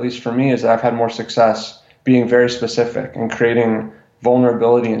found, at least for me, is that I've had more success being very specific and creating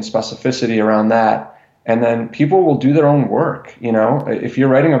vulnerability and specificity around that. And then people will do their own work. If you're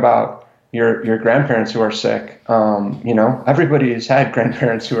writing about your grandparents who are sick, everybody has had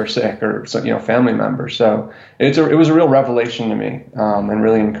grandparents who are sick, or family members. So it was a real revelation to me, and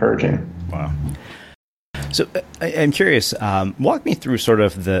really encouraging. Wow. So I'm curious, walk me through sort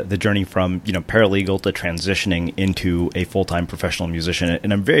of the journey from, paralegal to transitioning into a full-time professional musician.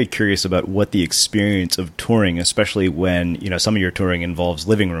 And I'm very curious about what the experience of touring, especially when, some of your touring involves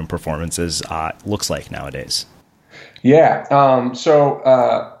living room performances, looks like nowadays. Yeah.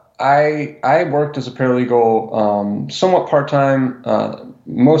 I worked as a paralegal, somewhat part-time,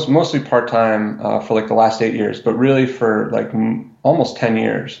 mostly part-time for the last 8 years, but really for almost 10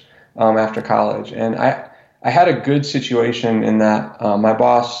 years after college. And I had a good situation in that my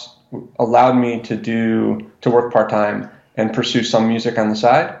boss allowed me to work part-time and pursue some music on the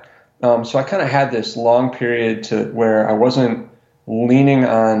side. So I kind of had this long period where I wasn't leaning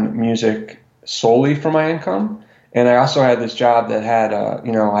on music solely for my income. And I also had this job that had,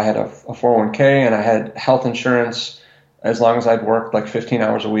 I had a 401k, and I had health insurance as long as I'd worked 15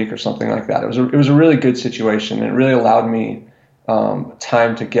 hours a week or something like that. It was a really good situation. It really allowed me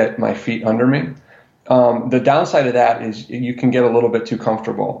time to get my feet under me. The downside of that is you can get a little bit too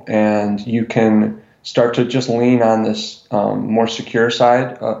comfortable, and you can start to just lean on this more secure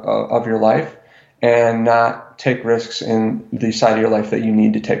side of your life, and not take risks in the side of your life that you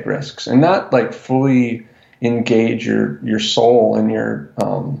need to take risks, and not fully engage your soul and your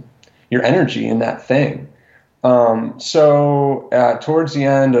energy in that thing. So towards the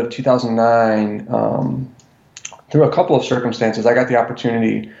end of 2009, through a couple of circumstances, I got the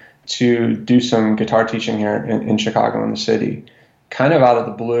opportunity to do some guitar teaching here in Chicago, in the city, kind of out of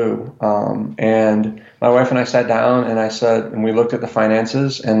the blue. And my wife and I sat down and we looked at the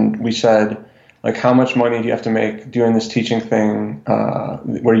finances, and we said, like, how much money do you have to make doing this teaching thing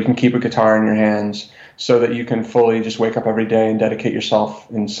where you can keep a guitar in your hands so that you can fully just wake up every day and dedicate yourself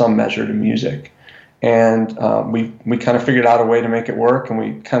in some measure to music? And we kind of figured out a way to make it work, and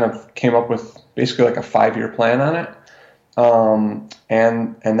we kind of came up with basically like a 5-year plan on it.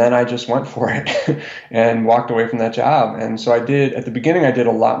 And then I just went for it and walked away from that job. And so at the beginning, I did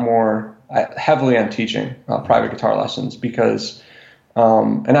a lot more heavily on teaching private guitar lessons because,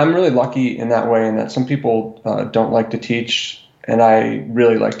 and I'm really lucky in that way, in that some people don't like to teach, and I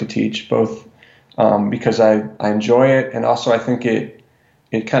really like to teach, both because I enjoy it, and also I think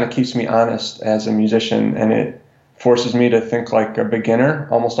it kind of keeps me honest as a musician, and it forces me to think like a beginner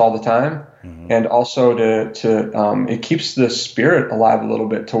almost all the time. Mm-hmm. And also it keeps the spirit alive a little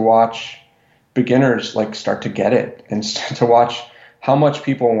bit to watch beginners like start to get it, and to watch how much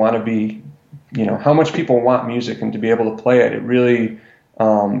people want to be, how much people want music and to be able to play it. It really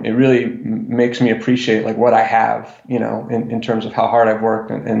makes me appreciate like what I have, in terms of how hard I've worked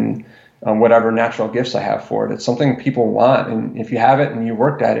and whatever natural gifts I have for it. It's something people want, and if you have it and you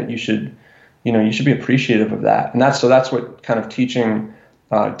worked at it, you should be appreciative of that. And that's what kind of teaching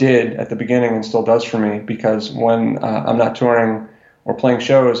did at the beginning and still does for me, because when I'm not touring or playing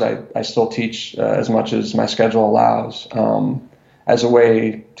shows, I still teach as much as my schedule allows, as a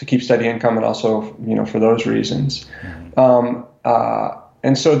way to keep steady income, and also, for those reasons.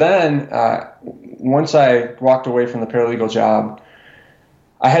 And so then once I walked away from the paralegal job,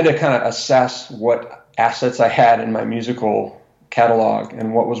 I had to kind of assess what assets I had in my musical catalog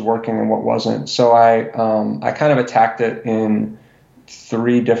and what was working and what wasn't. So I kind of attacked it in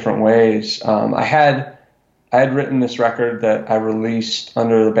 3 different ways. I had written this record that I released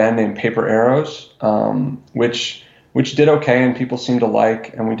under the band name Paper Arrows, which did okay and people seemed to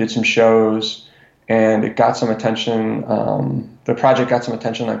like, and we did some shows and it got some attention. The project got some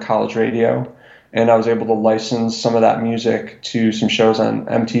attention on college radio, and I was able to license some of that music to some shows on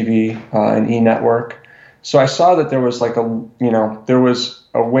MTV and E! Network. So I saw that there was there was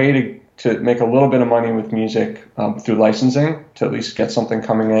a way to make a little bit of money with music through licensing, to at least get something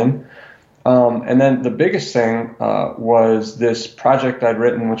coming in. And then the biggest thing was this project I'd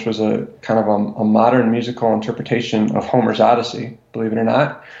written, which was a kind of a modern musical interpretation of Homer's Odyssey, believe it or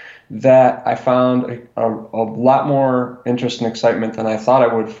not, that I found a lot more interest and excitement than I thought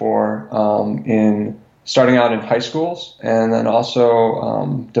I would for in starting out in high schools, and then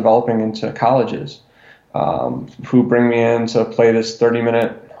also developing into colleges, who bring me in to play this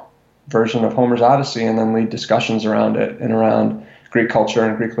 30-minute version of Homer's Odyssey and then lead discussions around it and around Greek culture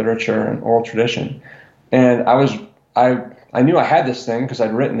and Greek literature and oral tradition. And I knew I had this thing because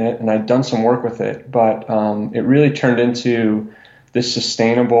I'd written it and I'd done some work with it, but it really turned into this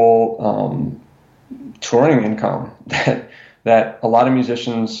sustainable touring income that a lot of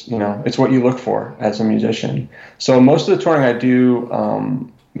musicians, it's what you look for as a musician. So most of the touring I do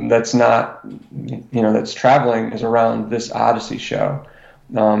that's not, that's traveling, is around this Odyssey show.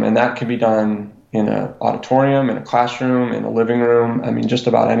 And that can be done in an auditorium, in a classroom, in a living room, just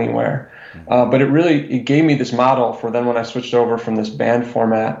about anywhere. But it gave me this model for then when I switched over from this band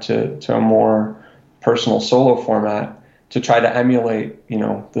format to a more personal solo format, to try to emulate,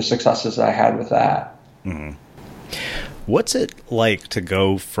 the successes I had with that. Mm-hmm. What's it like to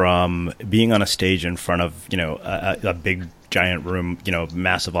go from being on a stage in front of, a big giant room,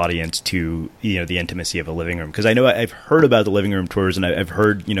 massive audience, to, the intimacy of a living room? Because I know I've heard about the living room tours, and I've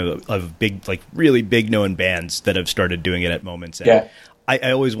heard, of big, really big known bands that have started doing it at moments. And yeah.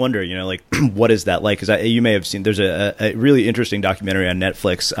 I always wonder, what is that like? Because you may have seen, there's a really interesting documentary on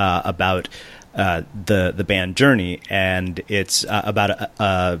Netflix about the band Journey, and it's about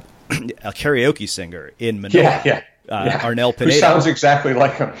a karaoke singer in Manila. Yeah. Arnel Pineda. Who sounds exactly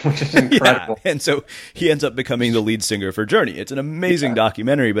like him, which is incredible. Yeah. And so he ends up becoming the lead singer for Journey. It's an amazing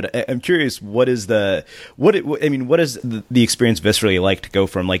documentary, but I'm curious, what is the experience viscerally like to go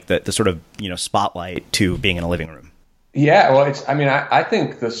from like the sort of, spotlight to being in a living room? Yeah, well, I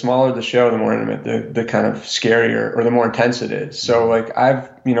think the smaller the show, the more intimate, the kind of scarier or the more intense it is. So like I've,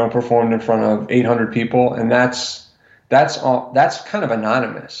 performed in front of 800 people, and that's kind of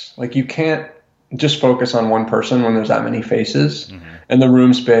anonymous. Like you can't just focus on one person when there's that many faces, mm-hmm. and the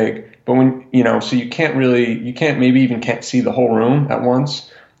room's big. But when, so you can't maybe even see the whole room at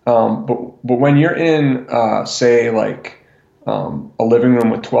once. But when you're in, say, like a living room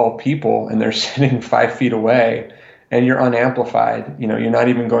with 12 people and they're sitting 5 feet away and you're unamplified, you're not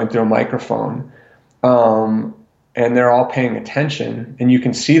even going through a microphone, and they're all paying attention, and you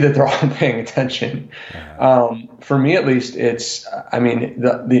can see that they're all paying attention. For me, at least, it's, I mean,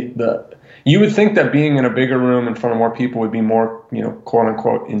 you would think that being in a bigger room in front of more people would be more, quote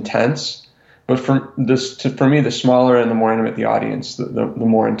unquote, intense. But for me, the smaller and the more intimate the audience, the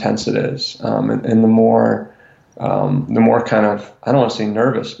more intense it is, and the more kind of, I don't want to say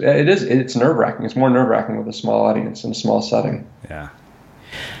nervous. It's nerve wracking. It's more nerve wracking with a small audience in a small setting. Yeah.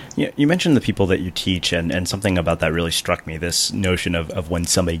 Yeah, you mentioned the people that you teach, and something about that really struck me, this notion of when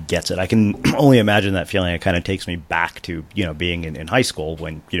somebody gets it. I can only imagine that feeling. It kind of takes me back to, being in high school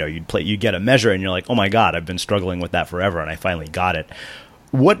when, you get a measure and you're like, oh my God, I've been struggling with that forever and I finally got it.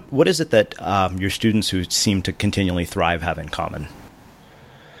 What is it that your students who seem to continually thrive have in common?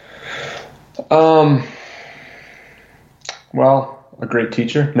 Well, a great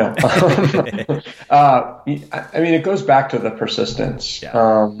teacher? No. I mean, it goes back to the persistence.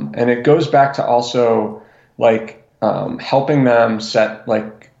 Yeah. And it goes back to also like helping them set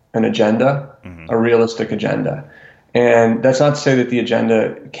like an agenda, a realistic agenda. And that's not to say that the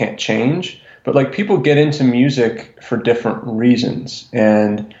agenda can't change, but like people get into music for different reasons.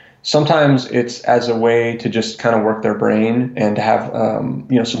 And sometimes it's as a way to just kind of work their brain and to have,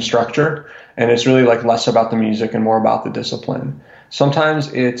 some structure. And it's really like less about the music and more about the discipline.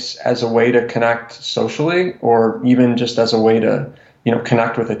 Sometimes it's as a way to connect socially, or even just as a way to,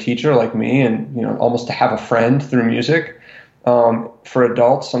 connect with a teacher like me and, almost to have a friend through music. For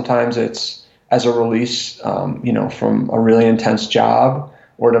adults, sometimes it's as a release, from a really intense job,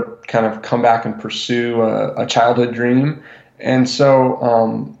 or to kind of come back and pursue a childhood dream. And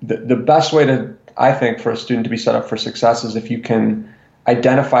so the best way to, I think, for a student to be set up for success is if you can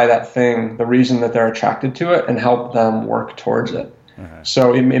identify that thing, the reason that they're attracted to it, and help them work towards it.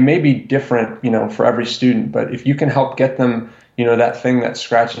 So it may be different, for every student, but if you can help get them, that thing that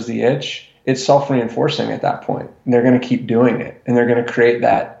scratches the itch, it's self-reinforcing at that point. And they're going to keep doing it, and they're going to create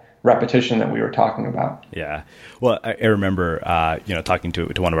that repetition that we were talking about. Yeah. Well, I remember, talking to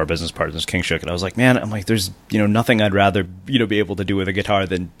one of our business partners, King Shook, and I was like, man, there's, nothing I'd rather, be able to do with a guitar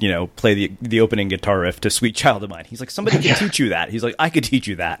than, play the opening guitar riff to Sweet Child of Mine. He's like, somebody can teach you that. He's like, I could teach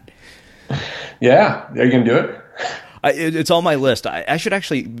you that. Yeah. Are you going to do it? It's on my list. I should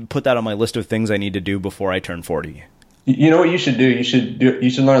actually put that on my list of things I need to do before I turn 40. You know what you should do? You should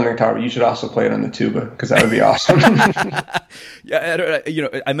learn the guitar, but you should also play it on the tuba, because that would be awesome. Yeah,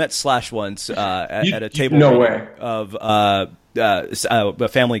 I met Slash once at a table of a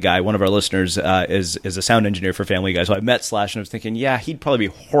Family Guy. One of our listeners is a sound engineer for Family Guy. So I met Slash, and I was thinking, yeah, he'd probably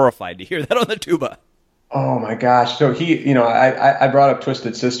be horrified to hear that on the tuba. Oh my gosh. So I brought up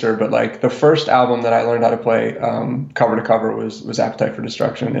Twisted Sister, but like the first album that I learned how to play cover to cover was Appetite for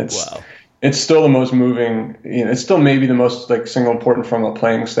Destruction. It's still the most moving, it's still maybe the most like single important from a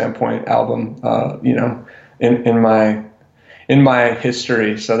playing standpoint album, in my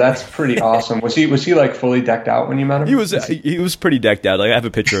history. So that's pretty awesome. Was he like fully decked out when you met him? He was pretty decked out. Like I have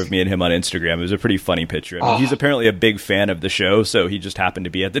a picture of me and him on Instagram. It was a pretty funny picture. He's apparently a big fan of the show, so he just happened to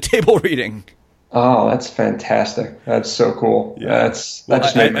be at the table reading. Oh, that's fantastic. That's so cool. Yeah.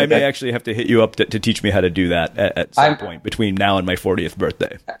 I may actually have to hit you up to teach me how to do that at some point between now and my 40th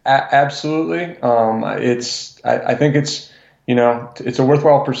birthday. Absolutely. I think it's, it's a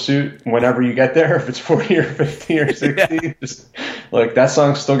worthwhile pursuit whenever you get there. If it's 40 or 50 or 60, yeah. Just like that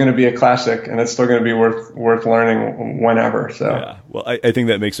song's still going to be a classic, and it's still going to be worth learning whenever. So, yeah. Well, I think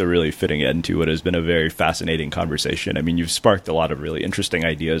that makes a really fitting end to what has been a very fascinating conversation. I mean, you've sparked a lot of really interesting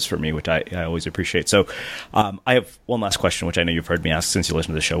ideas for me, which I always appreciate. So, I have one last question, which I know you've heard me ask since you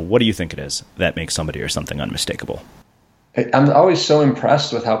listened to the show. What do you think it is that makes somebody or something unmistakable? I'm always so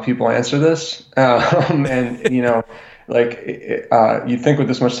impressed with how people answer this, and like you'd think with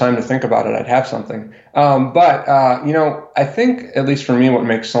this much time to think about it, I'd have something. But I think, at least for me, what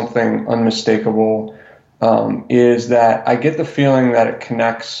makes something unmistakable is that I get the feeling that it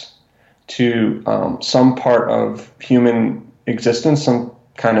connects to some part of human existence, some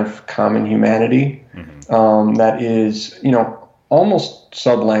kind of common humanity, that is, almost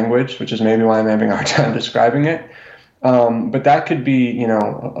sub-language, which is maybe why I'm having a hard time describing it. But that could be,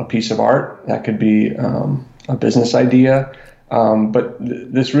 a piece of art. That could be a business idea. But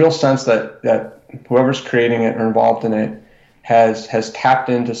this real sense that whoever's creating it or involved in it has tapped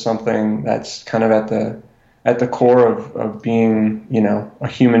into something that's kind of at the core of being, a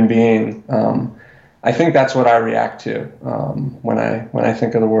human being. I think that's what I react to when I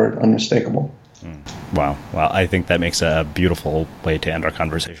think of the word unmistakable. Wow. Well, I think that makes a beautiful way to end our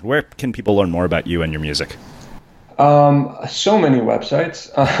conversation. Where can people learn more about you and your music? So many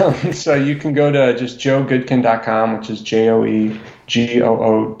websites. So you can go to just joegoodkin.com, which is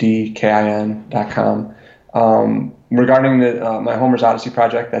JoeGoodkin.com. Regarding my Homer's Odyssey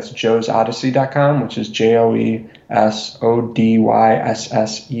project, that's joesodyssey.com, which is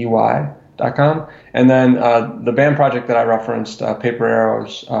JoeSodyssey.com. And then the band project that I referenced, Paper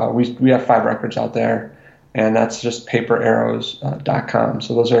Arrows, we have 5 records out there, and that's just paperarrows.com.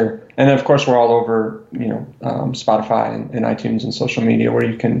 So those are, and then of course we're all over, Spotify and iTunes and social media where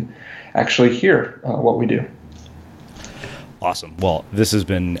you can actually hear what we do. Awesome. Well, this has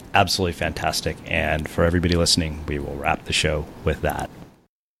been absolutely fantastic. And for everybody listening, we will wrap the show with that.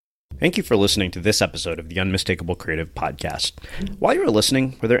 Thank you for listening to this episode of the Unmistakable Creative Podcast. While you were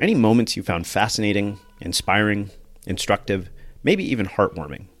listening, were there any moments you found fascinating, inspiring, instructive, maybe even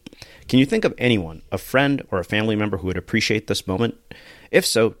heartwarming? Can you think of anyone, a friend or a family member who would appreciate this moment? If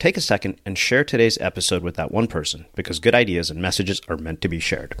so, take a second and share today's episode with that one person, because good ideas and messages are meant to be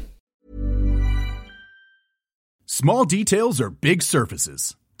shared. Small details are big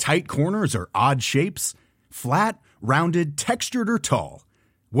surfaces. Tight corners are odd shapes. Flat, rounded, textured, or tall.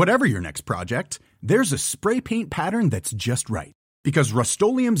 Whatever your next project, there's a spray paint pattern that's just right. Because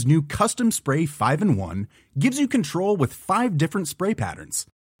Rust-Oleum's new Custom Spray 5-in-1 gives you control with 5 different spray patterns.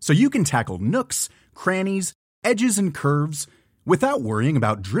 So you can tackle nooks, crannies, edges, and curves without worrying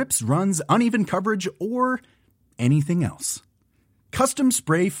about drips, runs, uneven coverage, or anything else. Custom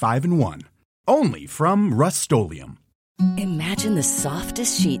Spray 5-in-1. Only from Rust-Oleum. Imagine the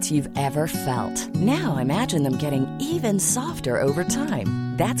softest sheets you've ever felt. Now imagine them getting even softer over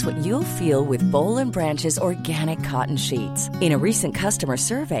time. That's what you'll feel with Boll & Branch's organic cotton sheets. In a recent customer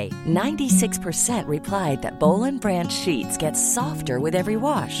survey, 96% replied that Boll & Branch sheets get softer with every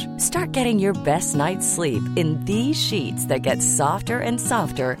wash. Start getting your best night's sleep in these sheets that get softer and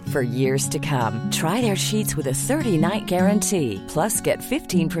softer for years to come. Try their sheets with a 30-night guarantee. Plus, get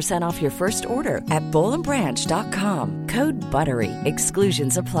 15% off your first order at bollandbranch.com. Code BUTTERY.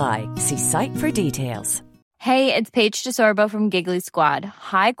 Exclusions apply. See site for details. Hey, it's Paige DeSorbo from Giggly Squad.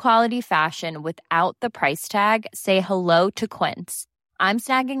 High quality fashion without the price tag. Say hello to Quince. I'm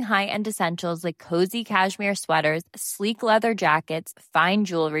snagging high-end essentials like cozy cashmere sweaters, sleek leather jackets, fine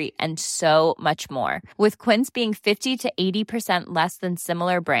jewelry, and so much more. With Quince being 50 to 80% less than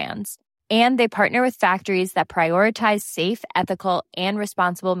similar brands. And they partner with factories that prioritize safe, ethical, and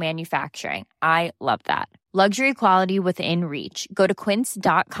responsible manufacturing. I love that. Luxury quality within reach. Go to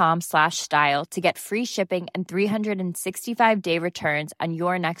quince.com/style to get free shipping and 365-day returns on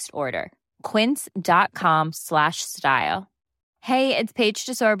your next order. Quince.com/style. Hey, it's Paige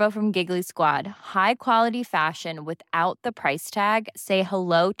DeSorbo from Giggly Squad. High quality fashion without the price tag. Say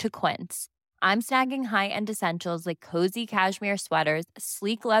hello to Quince. I'm snagging high-end essentials like cozy cashmere sweaters,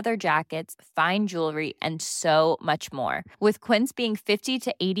 sleek leather jackets, fine jewelry, and so much more. With Quince being 50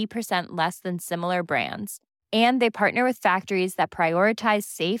 to 80% less than similar brands. And they partner with factories that prioritize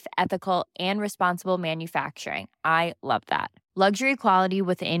safe, ethical, and responsible manufacturing. I love that. Luxury quality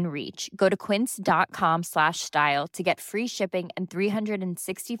within reach. Go to quince.com/style to get free shipping and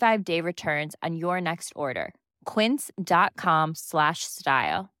 365-day returns on your next order.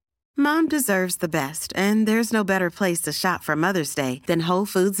 Quince.com/style. Mom deserves the best, and there's no better place to shop for Mother's Day than Whole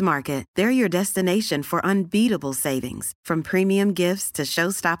Foods Market. They're your destination for unbeatable savings, from premium gifts to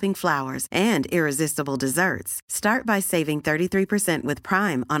show-stopping flowers and irresistible desserts. Start by saving 33% with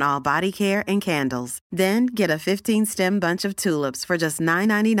Prime on all body care and candles. Then get a 15-stem bunch of tulips for just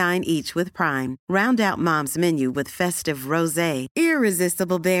 $9.99 each with Prime. Round out Mom's menu with festive rosé,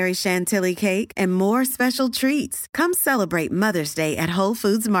 irresistible berry chantilly cake, and more special treats. Come celebrate Mother's Day at Whole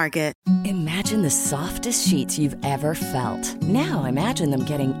Foods Market. Imagine the softest sheets you've ever felt. Now imagine them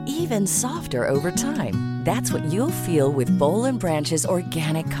getting even softer over time. That's what you'll feel with Boll & Branch's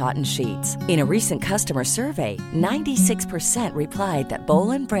organic cotton sheets. In a recent customer survey, 96% replied that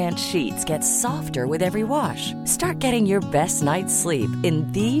Boll & Branch sheets get softer with every wash. Start getting your best night's sleep in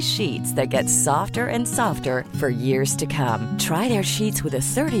these sheets that get softer and softer for years to come. Try their sheets with a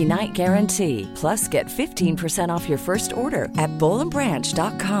 30-night guarantee. Plus, get 15% off your first order at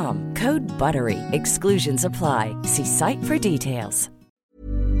bollandbranch.com. Code BUTTERY. Exclusions apply. See site for details.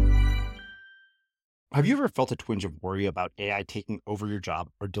 Have you ever felt a twinge of worry about AI taking over your job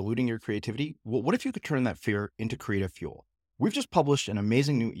or diluting your creativity? Well, what if you could turn that fear into creative fuel? We've just published an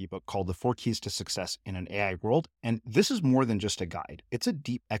amazing new ebook called The 4 Keys to Success in an AI World, and this is more than just a guide. It's a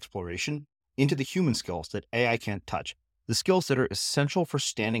deep exploration into the human skills that AI can't touch, the skills that are essential for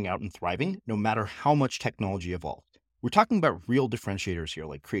standing out and thriving, no matter how much technology evolves. We're talking about real differentiators here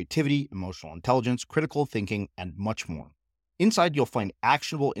like creativity, emotional intelligence, critical thinking, and much more. Inside, you'll find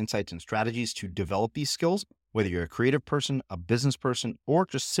actionable insights and strategies to develop these skills, whether you're a creative person, a business person, or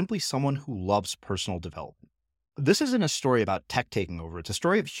just simply someone who loves personal development. This isn't a story about tech taking over. It's a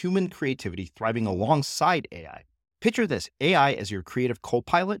story of human creativity thriving alongside AI. Picture this, AI as your creative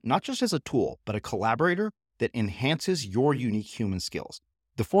co-pilot, not just as a tool, but a collaborator that enhances your unique human skills.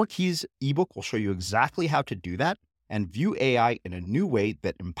 The 4 Keys ebook will show you exactly how to do that and view AI in a new way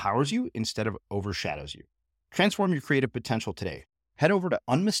that empowers you instead of overshadows you. Transform your creative potential today. Head over to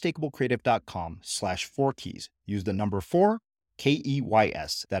unmistakablecreative.com/4keys. Use the number 4,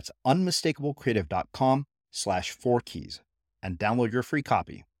 KEYS. That's unmistakablecreative.com/4keys and download your free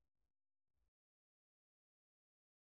copy.